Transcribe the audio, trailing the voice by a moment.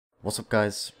What's up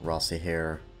guys, Rossi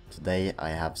here. Today I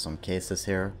have some cases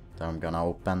here that I'm gonna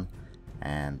open,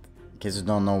 and in case you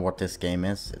don't know what this game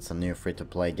is, it's a new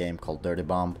free-to-play game called Dirty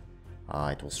Bomb.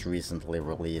 It was recently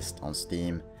released on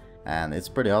Steam and it's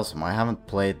pretty awesome. I haven't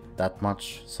played that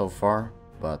much so far,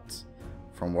 but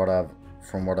from what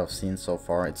I've seen so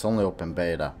far, it's only open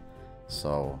beta,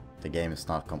 so the game is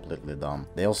not completely done.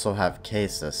 They also have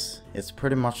cases. It's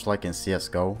pretty much like in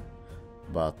CSGO,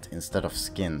 but instead of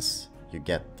skins you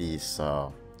get these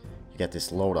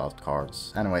loadout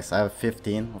cards. Anyways, I have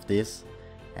 15 of these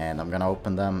and I'm gonna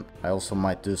open them. I also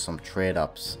might do some trade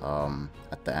ups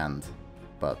at the end,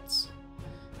 but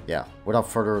yeah, without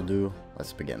further ado,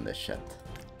 let's begin this shit.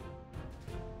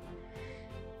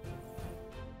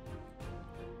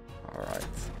 Alright,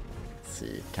 let's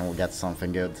see, can we get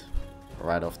something good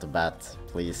right off the bat,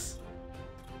 please?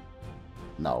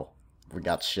 No, we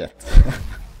got shit.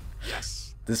 Yes.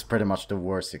 This is pretty much the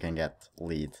worst you can get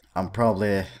lead. I'm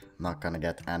probably not gonna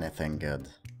get anything good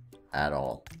at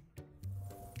all,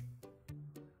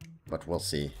 but we'll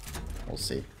see. We'll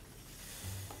see.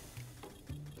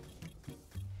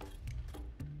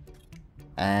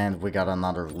 And we got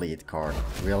another lead card.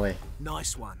 Really?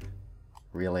 Nice one.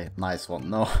 Really? Nice one.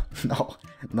 No,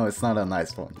 no, it's not a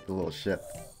nice one, you little shit.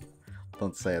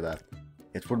 Don't say that.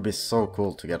 It would be so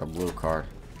cool to get a blue card.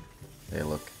 They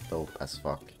look dope as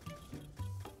fuck.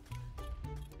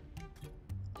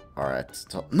 Alright,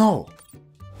 so no!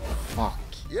 Fuck.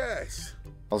 Yes.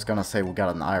 I was gonna say we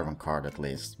got an iron card at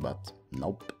least, but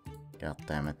nope. God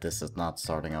damn it, this is not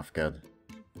starting off good.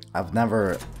 I've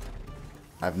never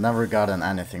gotten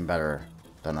anything better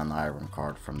than an iron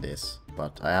card from this,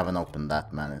 but I haven't opened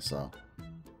that many, so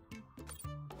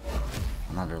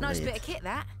another Nice lead. bit of kit,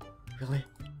 that. Really?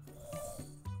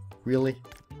 Really?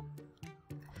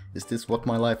 Is this what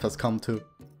my life has come to?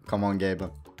 Come on, Gabe.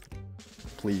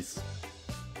 Please.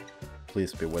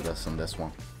 Please be with us on this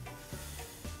one.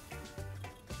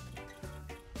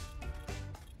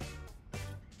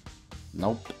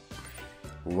 Nope.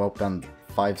 We've opened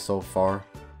 5 so far,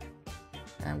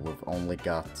 and we've only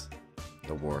got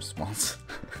the worst ones.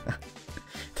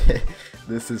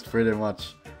 This is pretty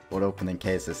much what opening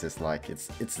cases is like.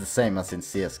 It's the same as in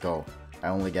CSGO. I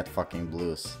only get fucking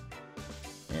blues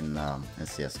in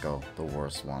CSGO, the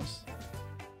worst ones.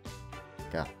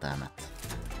 God damn it.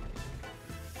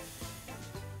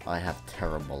 I have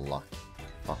terrible luck.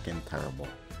 Fucking terrible.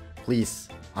 Please,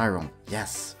 iron.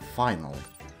 Yes, finally.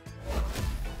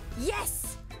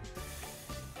 Yes!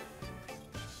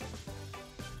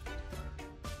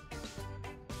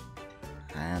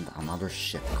 And another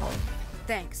shit card.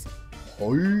 Thanks.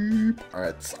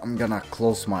 Alright, so I'm gonna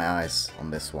close my eyes on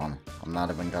this one. I'm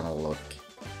not even gonna look.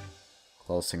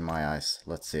 Closing my eyes.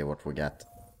 Let's see what we get.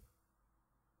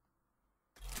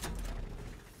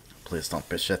 Please don't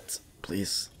be shit.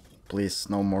 Please. Please,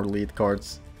 no more lead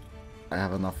cards. I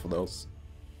have enough of those.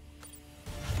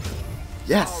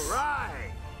 Yes!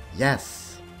 Alright.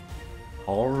 Yes!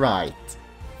 Alright.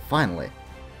 Finally.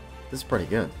 This is pretty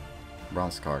good.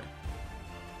 Bronze card.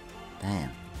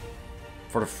 Damn.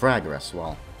 For the fragger as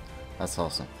well. That's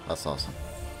awesome. That's awesome.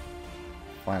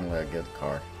 Finally a good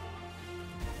card.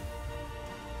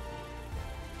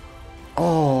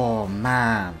 Oh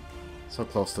man. So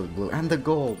close to the blue. And the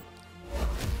gold.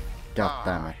 God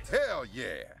damn it. Hell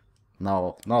yeah.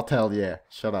 No, not hell yeah.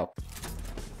 Shut up.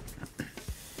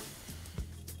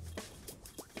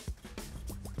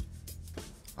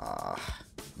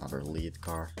 Another lead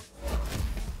card.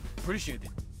 Appreciate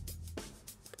it.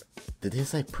 Did he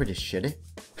say pretty shitty?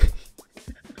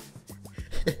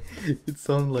 It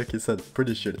sounded like he said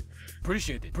pretty shitty.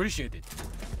 Appreciate it. Appreciate it.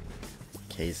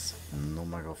 Case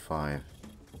numero 5.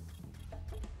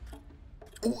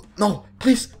 Oh, no!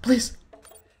 Please! Please!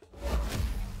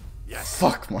 Yes.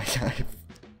 Fuck my life.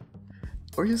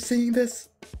 Are you seeing this?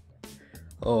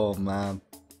 Oh man.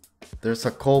 There's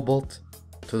a cobalt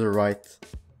to the right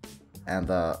and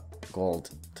a gold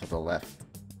to the left.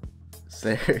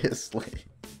 Seriously.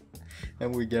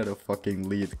 And we get a fucking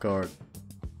lead card.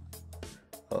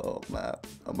 Oh man.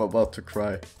 I'm about to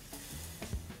cry.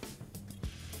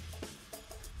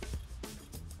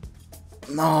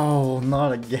 No,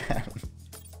 not again.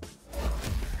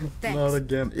 Thanks. Not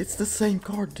again. It's the same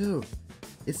card too.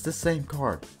 It's the same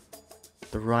card.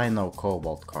 The Rhino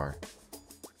Cobalt card.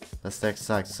 That's the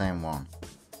exact same one.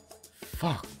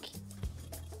 Fuck.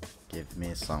 Give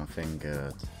me something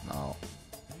good. No.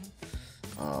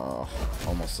 Oh,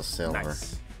 almost a silver.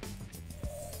 Nice.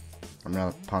 I'm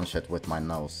gonna punch it with my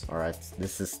nose. Alright,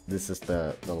 this is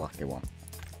the lucky one.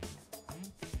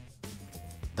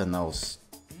 The nose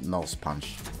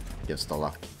punch gives the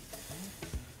luck.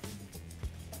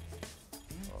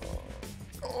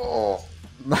 Oh,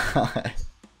 nej.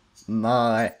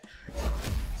 Nej.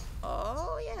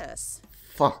 Oh, yes.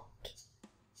 Fuck.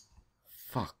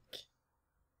 Fuck.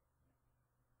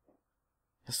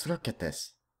 Just look at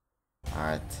this.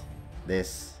 Alright.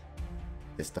 This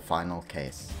is the final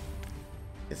case.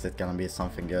 Is it gonna be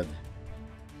something good?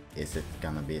 Is it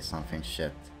gonna be something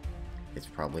shit? It's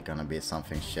probably gonna be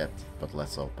something shit, but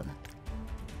let's open it.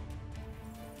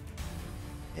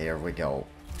 Here we go.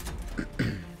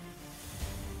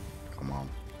 Come on.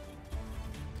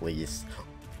 Please.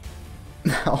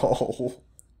 No.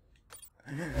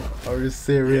 Are you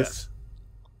serious? Yes.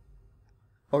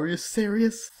 Are you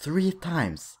serious? 3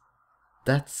 times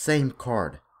that same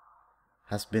card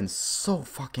has been so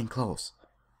fucking close.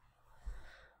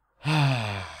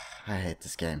 I hate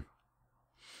this game.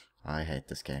 I hate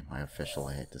this game. I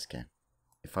officially hate this game.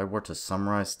 If I were to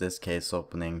summarize this case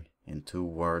opening in 2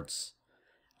 words,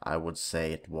 I would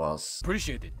say it was...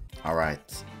 Appreciate it.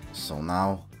 Alright, so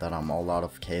now that I'm all out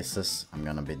of cases, I'm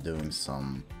gonna be doing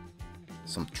some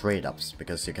trade-ups,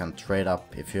 because you can trade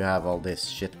up if you have all these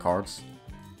shit cards,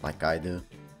 like I do.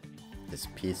 This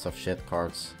piece of shit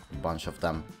cards, a bunch of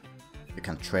them. You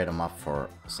can trade them up for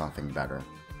something better.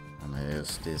 And I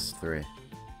use these 3.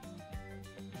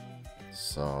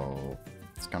 So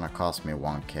it's gonna cost me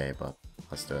 1k, but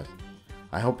let's do it.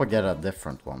 I hope I get a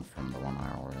different one from the one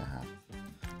I already have.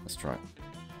 Let's try it.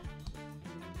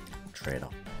 Trade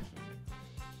up.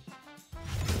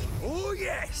 Oh,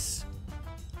 yes.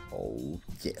 Oh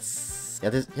yes.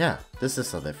 This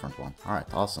is a different one.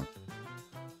 Alright, awesome.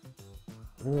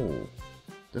 Ooh.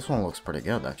 This one looks pretty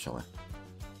good actually.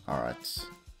 Alright.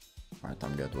 Alright,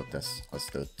 I'm good with this. Let's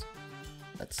do it.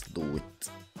 Let's do it.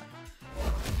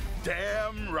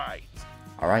 Damn right.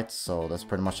 Alright, so that's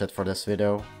pretty much it for this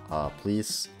video.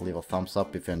 Please leave a thumbs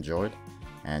up if you enjoyed.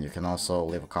 And you can also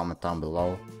leave a comment down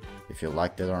below if you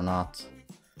liked it or not.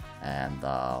 And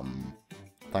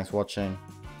thanks for watching.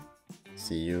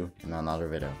 See you in another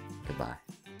video. Goodbye.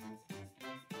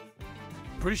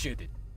 Appreciate it.